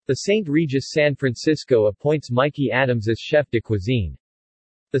The St. Regis San Francisco appoints Mikey Adams as chef de cuisine.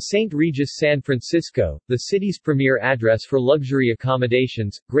 The St. Regis San Francisco, the city's premier address for luxury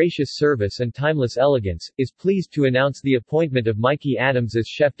accommodations, gracious service and timeless elegance, is pleased to announce the appointment of Mikey Adams as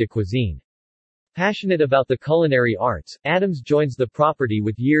chef de cuisine. Passionate about the culinary arts, Adams joins the property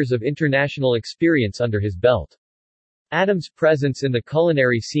with years of international experience under his belt. Adams' presence in the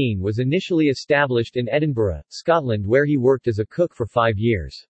culinary scene was initially established in Edinburgh, Scotland, where he worked as a cook for 5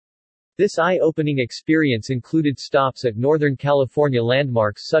 years. This eye-opening experience included stops at Northern California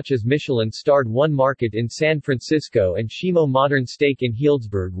landmarks such as Michelin-starred One Market in San Francisco and Shimo Modern Steak in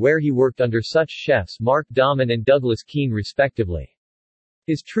Healdsburg, where he worked under such chefs Mark Dahman and Douglas Keane respectively.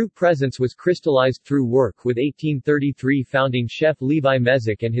 His true presence was crystallized through work with 1833 founding chef Levi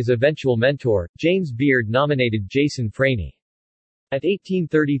Mezek and his eventual mentor, James Beard-nominated Jason Franey. At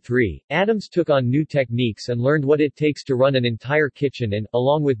 1833, Adams took on new techniques and learned what it takes to run an entire kitchen and,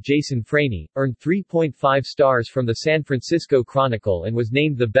 along with Jason Franey, earned 3.5 stars from the San Francisco Chronicle and was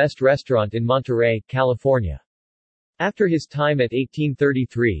named the best restaurant in Monterey, California. After his time at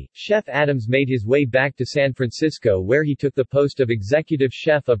 1833, Chef Adams made his way back to San Francisco where he took the post of executive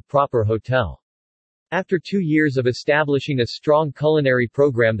chef of Proper Hotel. After 2 years of establishing a strong culinary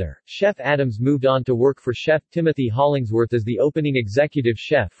program there, Chef Adams moved on to work for Chef Timothy Hollingsworth as the opening executive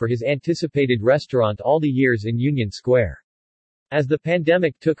chef for his anticipated restaurant All the Years in Union Square. As the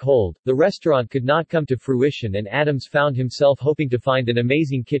pandemic took hold, the restaurant could not come to fruition and Adams found himself hoping to find an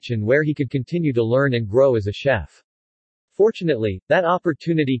amazing kitchen where he could continue to learn and grow as a chef. Fortunately, that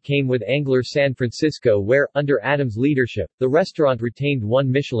opportunity came with Angler San Francisco where, under Adams' leadership, the restaurant retained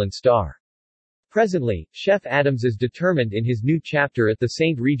 1 Michelin star. Presently, Chef Adams is determined in his new chapter at the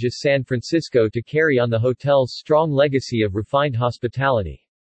St. Regis San Francisco to carry on the hotel's strong legacy of refined hospitality.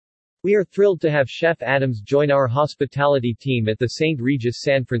 We are thrilled to have Chef Adams join our hospitality team at the St. Regis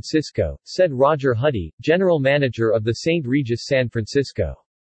San Francisco, said Roger Huddy, general manager of the St. Regis San Francisco.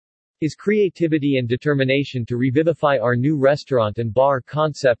 His creativity and determination to revivify our new restaurant and bar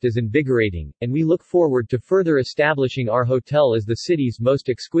concept is invigorating, and we look forward to further establishing our hotel as the city's most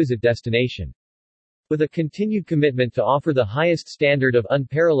exquisite destination. With a continued commitment to offer the highest standard of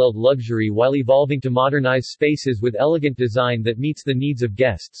unparalleled luxury while evolving to modernize spaces with elegant design that meets the needs of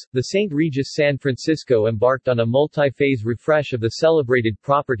guests, the St. Regis San Francisco embarked on a multi-phase refresh of the celebrated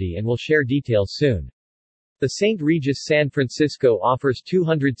property and will share details soon. The St. Regis San Francisco offers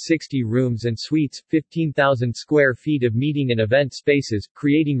 260 rooms and suites, 15,000 square feet of meeting and event spaces,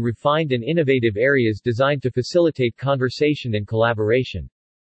 creating refined and innovative areas designed to facilitate conversation and collaboration.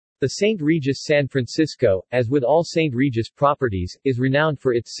 The St. Regis San Francisco, as with all St. Regis properties, is renowned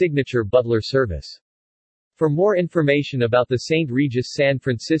for its signature butler service. For more information about the St. Regis San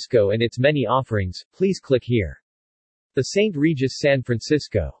Francisco and its many offerings, please click here. The St. Regis San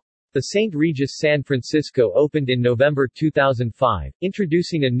Francisco. The St. Regis San Francisco opened in November 2005,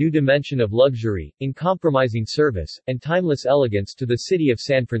 introducing a new dimension of luxury, uncompromising service, and timeless elegance to the city of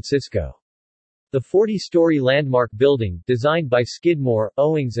San Francisco. The 40-story landmark building, designed by Skidmore,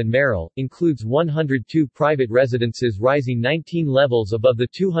 Owings and Merrill, includes 102 private residences rising 19 levels above the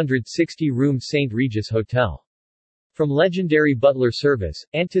 260-room St. Regis Hotel. From legendary butler service,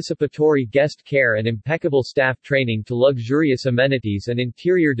 anticipatory guest care and impeccable staff training to luxurious amenities and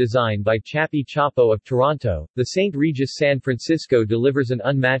interior design by Chappie Chapo of Toronto, the St. Regis San Francisco delivers an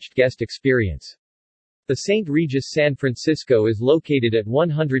unmatched guest experience. The St. Regis San Francisco is located at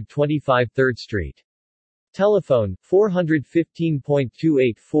 125 3rd Street. Telephone,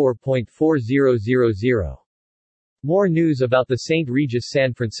 415.284.4000. More news about the St. Regis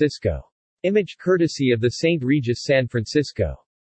San Francisco. Image courtesy of the St. Regis San Francisco.